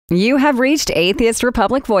You have reached Atheist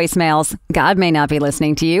Republic voicemails. God may not be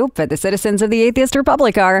listening to you, but the citizens of the Atheist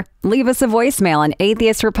Republic are. Leave us a voicemail on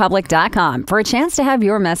atheistrepublic.com for a chance to have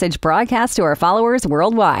your message broadcast to our followers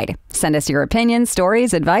worldwide. Send us your opinions,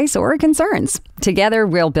 stories, advice, or concerns. Together,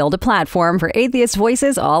 we'll build a platform for atheist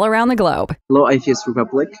voices all around the globe. Hello, Atheist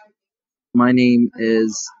Republic. My name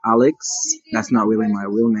is Alex. That's not really my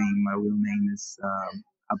real name. My real name is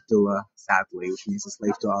Abdullah, sadly, which means a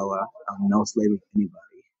slave to Allah. I'm no slave of anybody.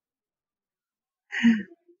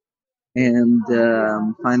 And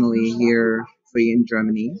finally here, free in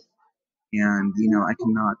Germany. And, I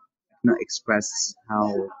cannot express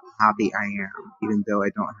how happy I am, even though I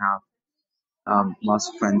don't have lots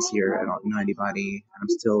of friends here. I don't know anybody. I'm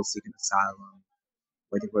still seeking asylum,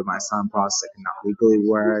 waiting for my asylum process. I cannot legally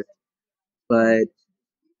work. But,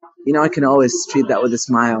 I can always treat that with a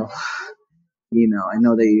smile. I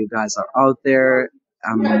know that you guys are out there.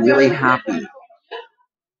 I'm really happy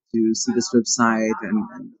to see this website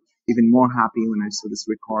and even more happy when I saw this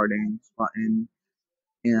recording button.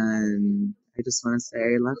 And I just want to say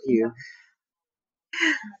I love you.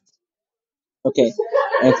 Okay,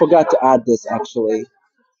 I forgot to add this actually.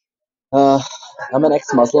 I'm an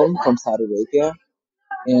ex-Muslim from Saudi Arabia,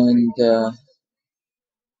 and it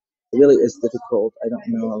really is difficult. I don't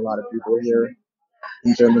know a lot of people here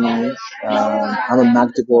in Germany. I'm a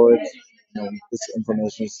Magdeburg. This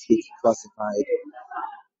information is classified.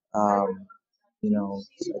 So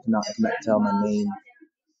I cannot tell my name,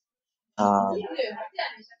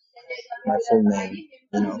 my full name,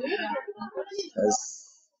 because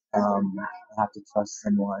I have to trust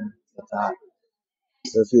someone with that.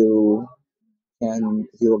 So if you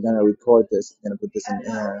were gonna record this, gonna put this in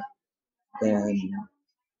air, then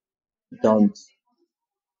don't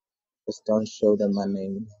show them my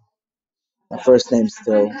name. My first name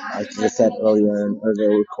still, as I said earlier in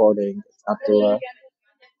earlier recording, it's Abdullah.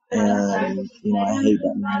 And, I hate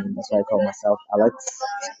that name. That's why I call myself Alex.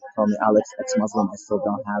 Call me Alex, ex-Muslim. I still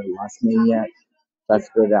don't have a last name yet. So I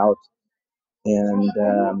figured it out. And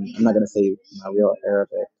I'm not going to say my real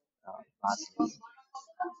Arabic last name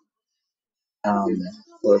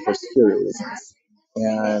for security reasons.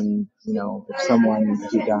 And,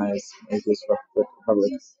 if you guys, Atheist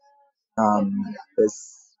Republic,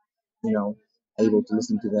 is, able to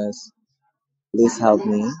listen to this, please help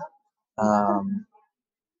me.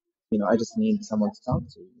 I just need someone to talk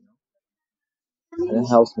to, and it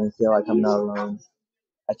helps me feel like I'm not alone.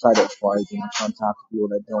 I try to avoid, trying to talk to people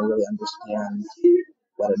that don't really understand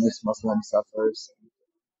what an ex-Muslim suffers.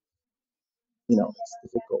 It's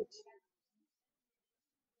difficult.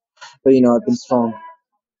 But, I've been strong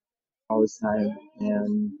all this time,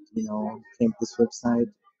 and, came to this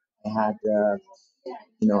website. I had, an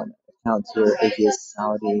account here, Atheist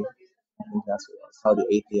Saudi. I think that's what it was, Saudi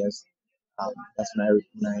Atheist. That's when I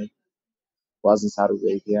was in Saudi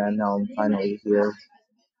Arabia, and now I'm finally here,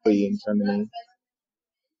 free in Germany.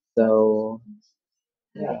 So,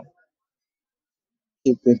 yeah,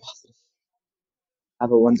 keep being positive.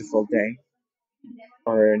 Have a wonderful day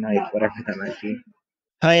or night, whatever that might be.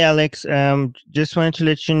 Hi, Alex. Just wanted to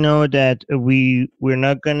let you know that we're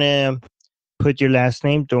not gonna put your last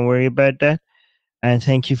name. Don't worry about that. And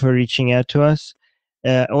thank you for reaching out to us.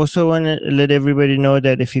 Also want to let everybody know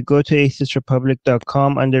that if you go to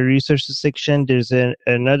atheistrepublic.com under resources section, there's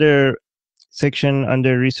another section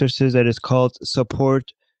under resources that is called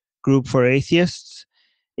support group for atheists.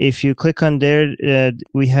 If you click on there,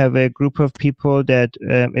 we have a group of people that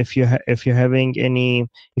if you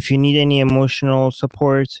need any emotional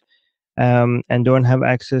support and don't have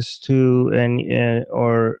access to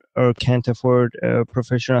or can't afford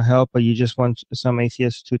professional help, but you just want some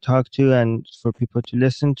atheists to talk to and for people to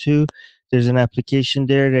listen to, there's an application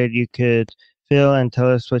there that you could fill and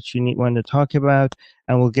tell us what you want to talk about,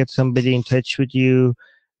 and we'll get somebody in touch with you,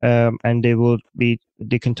 and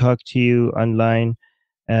they can talk to you online.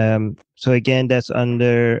 So again, that's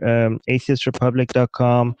under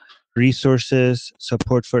atheistrepublic.com, resources,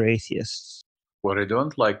 support for atheists. What I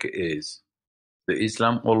don't like is the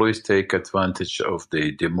Islam always take advantage of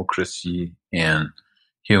the democracy and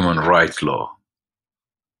human rights law.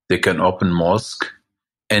 They can open mosque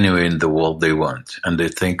anywhere in the world they want, and they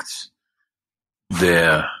think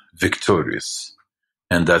they're victorious.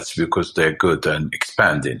 And that's because they're good and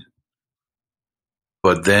expanding.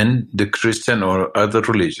 But then the Christian or other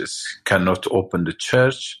religions cannot open the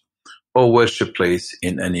church or worship place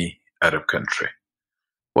in any Arab country.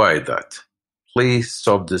 Why that? Please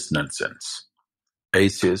stop this nonsense.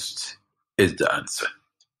 Atheist is the answer.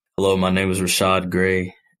 Hello, my name is Rashad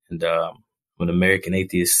Gray, and I'm an American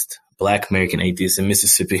atheist, Black American atheist in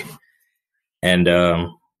Mississippi. And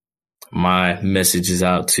my message is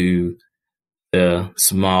out to the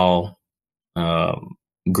small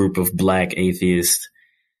group of Black atheists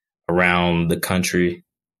around the country.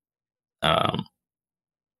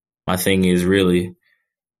 My thing is really,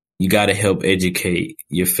 you got to help educate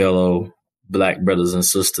your fellow Black brothers and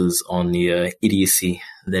sisters on the idiocy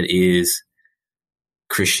that is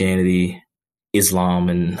Christianity, Islam,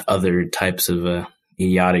 and other types of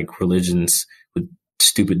idiotic religions with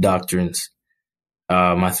stupid doctrines.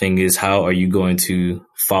 My thing is, how are you going to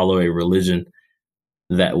follow a religion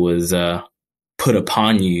that was put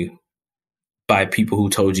upon you by people who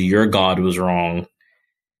told you your God was wrong,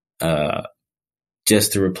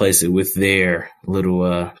 just to replace it with their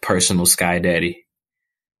little personal sky daddy?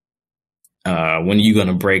 When are you going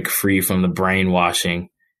to break free from the brainwashing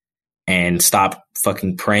and stop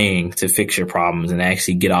fucking praying to fix your problems and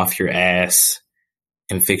actually get off your ass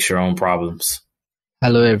and fix your own problems?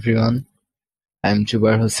 Hello everyone, I'm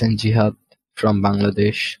Jubair Hossain Jihad from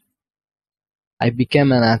Bangladesh. I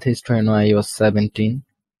became an atheist when I was 17.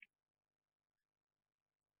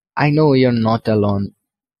 I know you're not alone,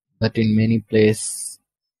 but in many places,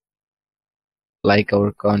 like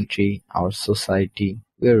our country, our society,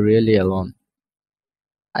 we're really alone.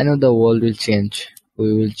 I know the world will change.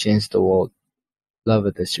 We will change the world. Love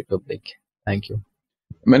Atheist Republic. Thank you.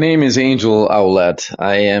 My name is Angel Aulet.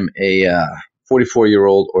 I am a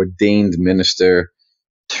 44-year-old ordained minister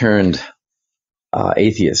turned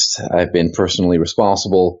atheist. I've been personally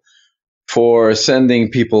responsible for sending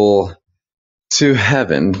people to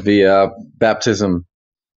heaven via baptism,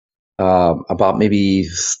 about maybe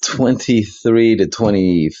 23 to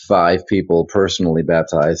 25 people personally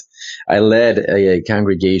baptized. I led a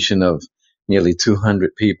congregation of nearly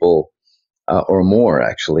 200 people or more,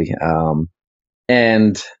 actually.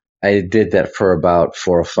 And I did that for about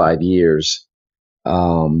 4 or 5 years,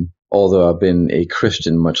 although I've been a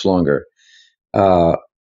Christian much longer. I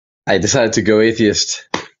decided to go atheist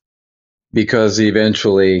because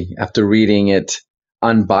eventually, after reading it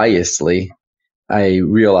unbiasedly, I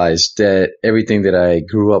realized that everything that I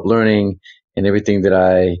grew up learning and everything that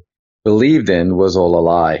I believed in was all a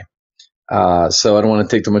lie. So I don't want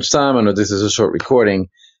to take too much time. I know this is a short recording.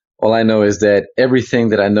 All I know is that everything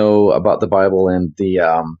that I know about the Bible and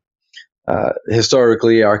the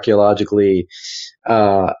historically, archaeologically,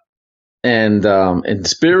 and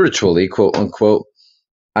spiritually, quote unquote,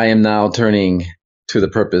 I am now turning to the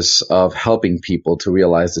purpose of helping people to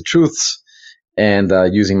realize the truths and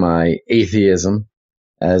using my atheism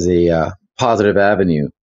as a positive avenue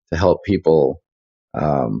to help people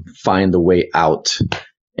find the way out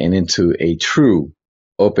and into a true,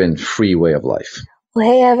 open, free way of life. Well,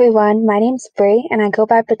 hey everyone, my name's Bree, and I go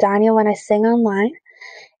by Badania when I sing online.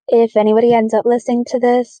 If anybody ends up listening to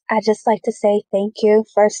this, I'd just like to say thank you,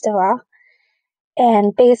 first of all.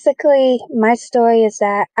 And basically, my story is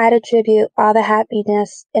that I'd attribute all the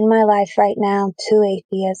happiness in my life right now to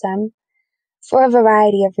atheism for a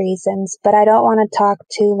variety of reasons, but I don't want to talk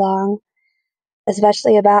too long,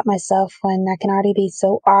 especially about myself when I can already be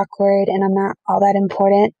so awkward and I'm not all that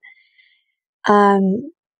important.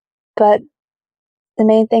 But the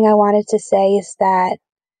main thing I wanted to say is that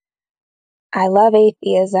I love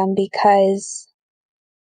atheism because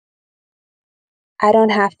I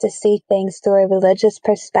don't have to see things through a religious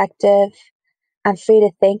perspective. I'm free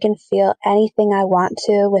to think and feel anything I want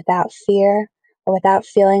to without fear or without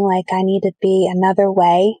feeling like I need to be another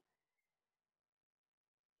way.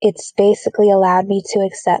 It's basically allowed me to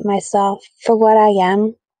accept myself for what I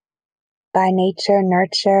am by nature,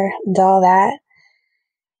 nurture, and all that.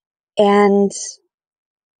 And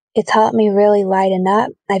it's helped me really lighten up.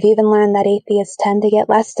 I've even learned that atheists tend to get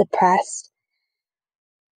less depressed.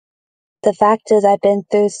 The fact is, I've been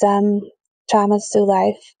through some traumas through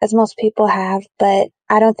life, as most people have, but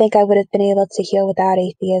I don't think I would have been able to heal without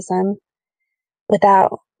atheism,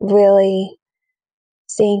 without really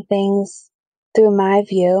seeing things through my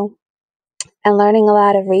view and learning a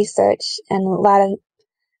lot of research and a lot of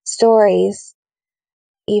stories,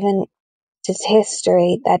 even just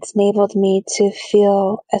history, that's enabled me to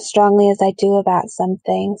feel as strongly as I do about some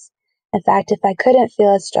things. In fact, if I couldn't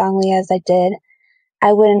feel as strongly as I did,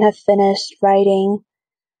 I wouldn't have finished writing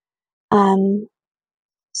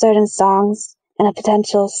certain songs and a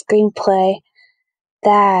potential screenplay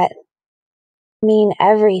that mean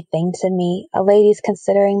everything to me. A lady's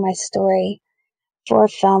considering my story for a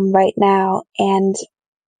film right now, and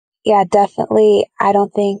yeah, definitely, I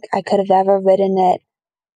don't think I could have ever written it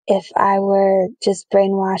if I were just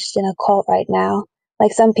brainwashed in a cult right now,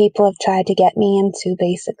 like some people have tried to get me into,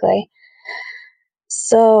 basically.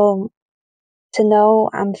 So to know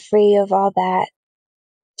I'm free of all that,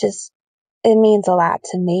 just, it means a lot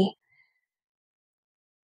to me.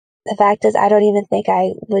 the fact is, I don't even think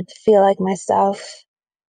I would feel like myself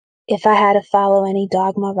if I had to follow any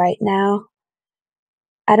dogma right now.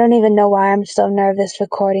 I don't even know why I'm so nervous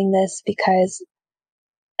recording this, because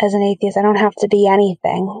as an atheist, I don't have to be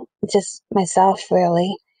anything, just myself,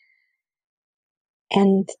 really.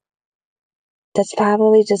 And that's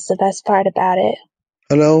probably just the best part about it.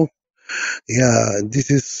 Hello. Yeah, this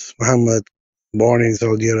is Muhammad, born in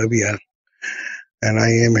Saudi Arabia, and I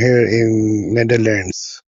am here in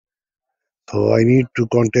Netherlands. So I need to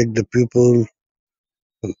contact the people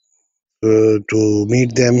to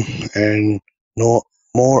meet them and know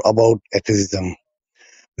more about atheism,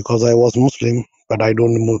 because I was Muslim, but I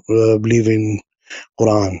don't believe in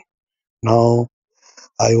Quran. Now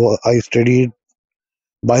I studied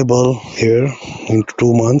Bible here in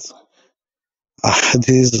 2 months.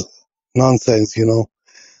 This is nonsense,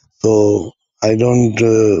 So I don't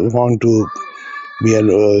want to be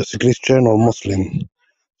a Christian or Muslim.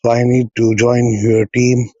 So I need to join your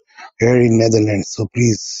team here in Netherlands. So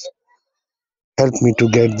please help me to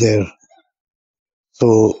get there.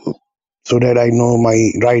 So that I know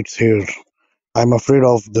my rights here. I'm afraid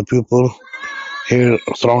of the people here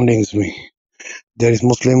surroundings me. There is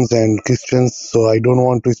Muslims and Christians, so I don't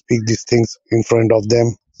want to speak these things in front of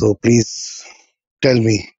them. So please tell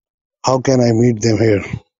me, how can I meet them here?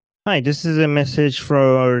 Hi, this is a message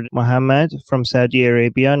for Mohammed from Saudi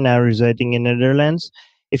Arabia, now residing in Netherlands.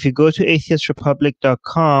 If you go to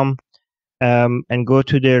atheistrepublic.com and go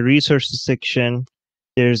to the resources section,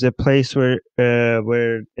 there's a place where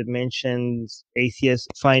it mentions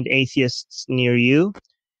find atheists near you,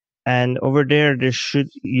 and over there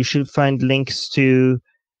you should find links to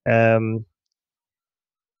a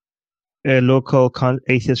local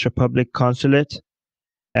Atheist Republic consulate,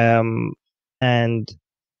 and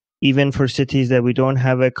even for cities that we don't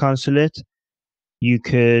have a consulate, you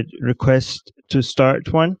could request to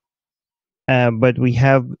start one. But we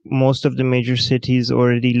have most of the major cities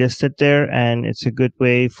already listed there, and it's a good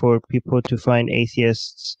way for people to find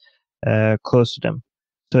atheists close to them.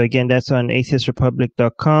 So again, that's on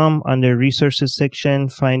atheistrepublic.com. Under resources section,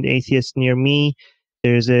 find atheists near me.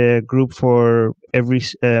 There's a group for every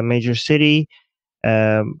major city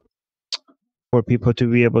for people to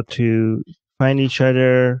be able to find each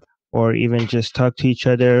other, or even just talk to each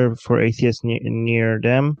other for atheists near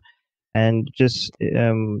them. And just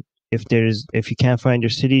if you can't find your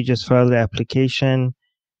city, just file the application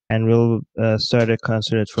and we'll start a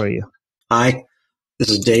consulate for you. Hi, this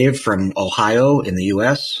is Dave from Ohio in the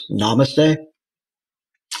U.S. Namaste.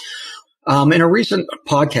 In a recent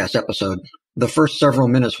podcast episode, the first several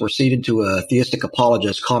minutes were ceded to a theistic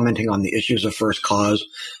apologist commenting on the issues of first cause,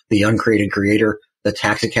 the uncreated creator, the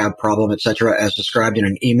taxicab problem, etc., as described in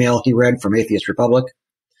an email he read from Atheist Republic.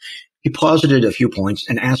 He posited a few points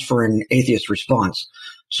and asked for an atheist response,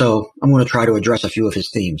 so I'm going to try to address a few of his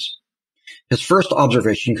themes. His first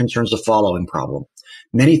observation concerns the following problem.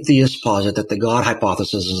 Many theists posit that the God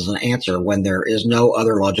hypothesis is an answer when there is no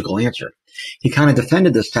other logical answer. He kind of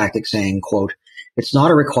defended this tactic saying, quote, "It's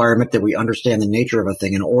not a requirement that we understand the nature of a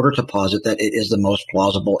thing in order to posit that it is the most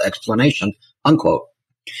plausible explanation," unquote.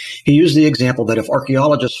 He used the example that if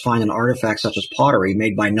archaeologists find an artifact such as pottery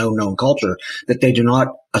made by no known culture, that they do not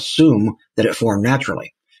assume that it formed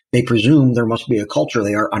naturally. They presume there must be a culture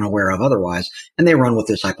they are unaware of otherwise, and they run with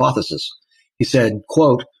this hypothesis. He said,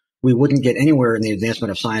 quote, "We wouldn't get anywhere in the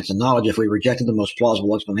advancement of science and knowledge if we rejected the most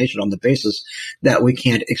plausible explanation on the basis that we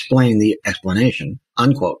can't explain the explanation,"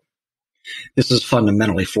 unquote. This is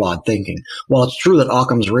fundamentally flawed thinking. While it's true that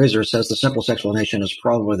Occam's razor says the simplest explanation is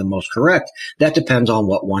probably the most correct, that depends on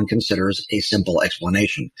what one considers a simple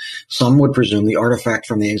explanation. Some would presume the artifact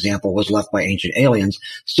from the example was left by ancient aliens.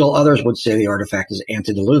 Still others would say the artifact is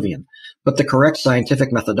antediluvian. But the correct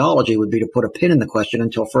scientific methodology would be to put a pin in the question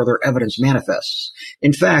until further evidence manifests.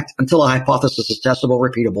 In fact, until a hypothesis is testable,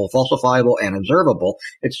 repeatable, falsifiable, and observable,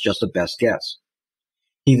 it's just a best guess.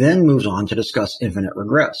 He then moves on to discuss infinite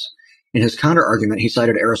regress. In his counter-argument, he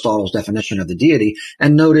cited Aristotle's definition of the deity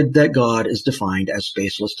and noted that God is defined as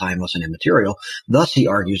spaceless, timeless, and immaterial. Thus, he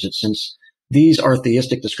argues that since these are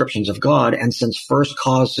theistic descriptions of God, and since first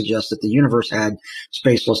cause suggests that the universe had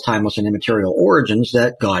spaceless, timeless, and immaterial origins,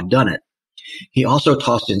 that God done it. He also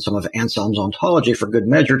tossed in some of Anselm's ontology for good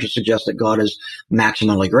measure to suggest that God is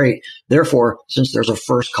maximally great. Therefore, since there's a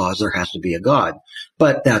first cause, there has to be a God.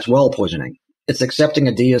 But that's well poisoning. It's accepting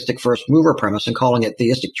a deistic first mover premise and calling it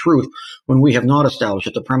theistic truth when we have not established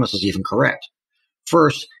that the premise is even correct.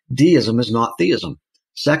 First, deism is not theism.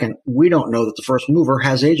 Second, we don't know that the first mover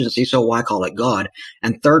has agency, so why call it God?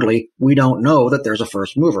 And thirdly, we don't know that there's a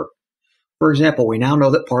first mover. For example, we now know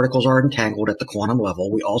that particles are entangled at the quantum level.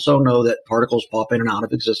 We also know that particles pop in and out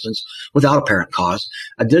of existence without apparent cause.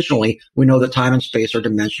 Additionally, we know that time and space are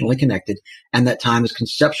dimensionally connected and that time is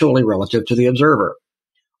conceptually relative to the observer.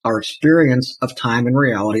 Our experience of time and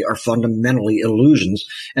reality are fundamentally illusions,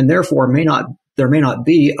 and therefore there may not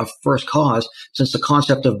be a first cause, since the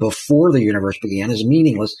concept of before the universe began is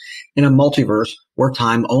meaningless in a multiverse where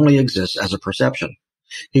time only exists as a perception.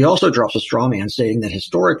 He also drops a straw man stating that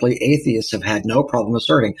historically atheists have had no problem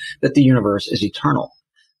asserting that the universe is eternal.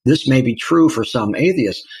 This may be true for some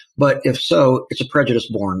atheists, but if so, it's a prejudice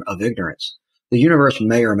born of ignorance. The universe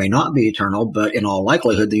may or may not be eternal, but in all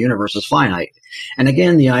likelihood, the universe is finite. And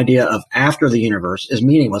again, the idea of after the universe is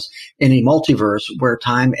meaningless in a multiverse where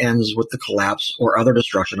time ends with the collapse or other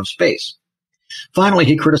destruction of space. Finally,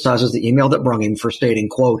 he criticizes the email that brung him for stating,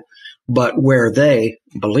 quote, "But where they,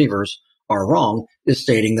 believers, are wrong is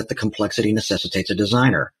stating that the complexity necessitates a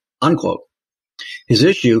designer," unquote. His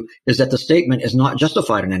issue is that the statement is not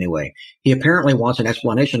justified in any way. He apparently wants an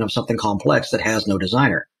explanation of something complex that has no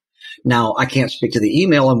designer. Now, I can't speak to the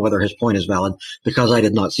email and whether his point is valid because I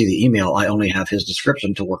did not see the email. I only have his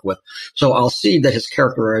description to work with. So I'll cede that his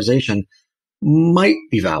characterization might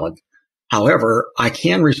be valid. However, I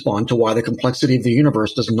can respond to why the complexity of the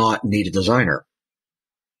universe does not need a designer.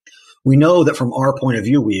 We know that from our point of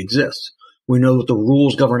view, we exist. We know that the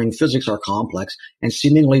rules governing physics are complex and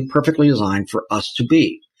seemingly perfectly designed for us to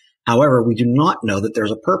be. However, we do not know that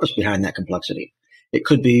there's a purpose behind that complexity. It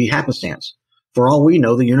could be happenstance. For all we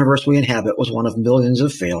know, the universe we inhabit was one of millions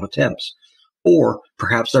of failed attempts. Or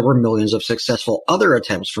perhaps there were millions of successful other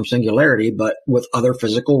attempts from singularity, but with other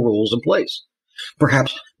physical rules in place.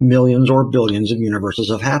 Perhaps millions or billions of universes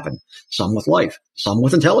have happened, some with life, some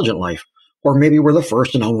with intelligent life, or maybe we're the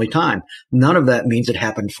first and only time. None of that means it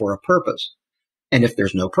happened for a purpose. And if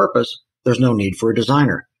there's no purpose, there's no need for a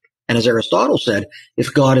designer. And as Aristotle said,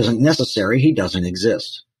 if God isn't necessary, he doesn't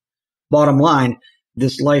exist. Bottom line,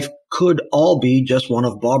 this life could all be just one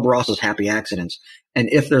of Bob Ross's happy accidents. And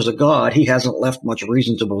if there's a God, he hasn't left much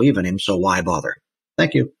reason to believe in him, so why bother?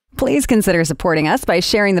 Thank you. Please consider supporting us by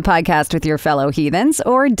sharing the podcast with your fellow heathens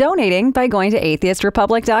or donating by going to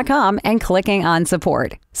atheistrepublic.com and clicking on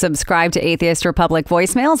support. Subscribe to Atheist Republic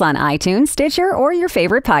voicemails on iTunes, Stitcher, or your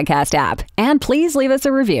favorite podcast app. And please leave us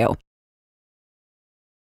a review.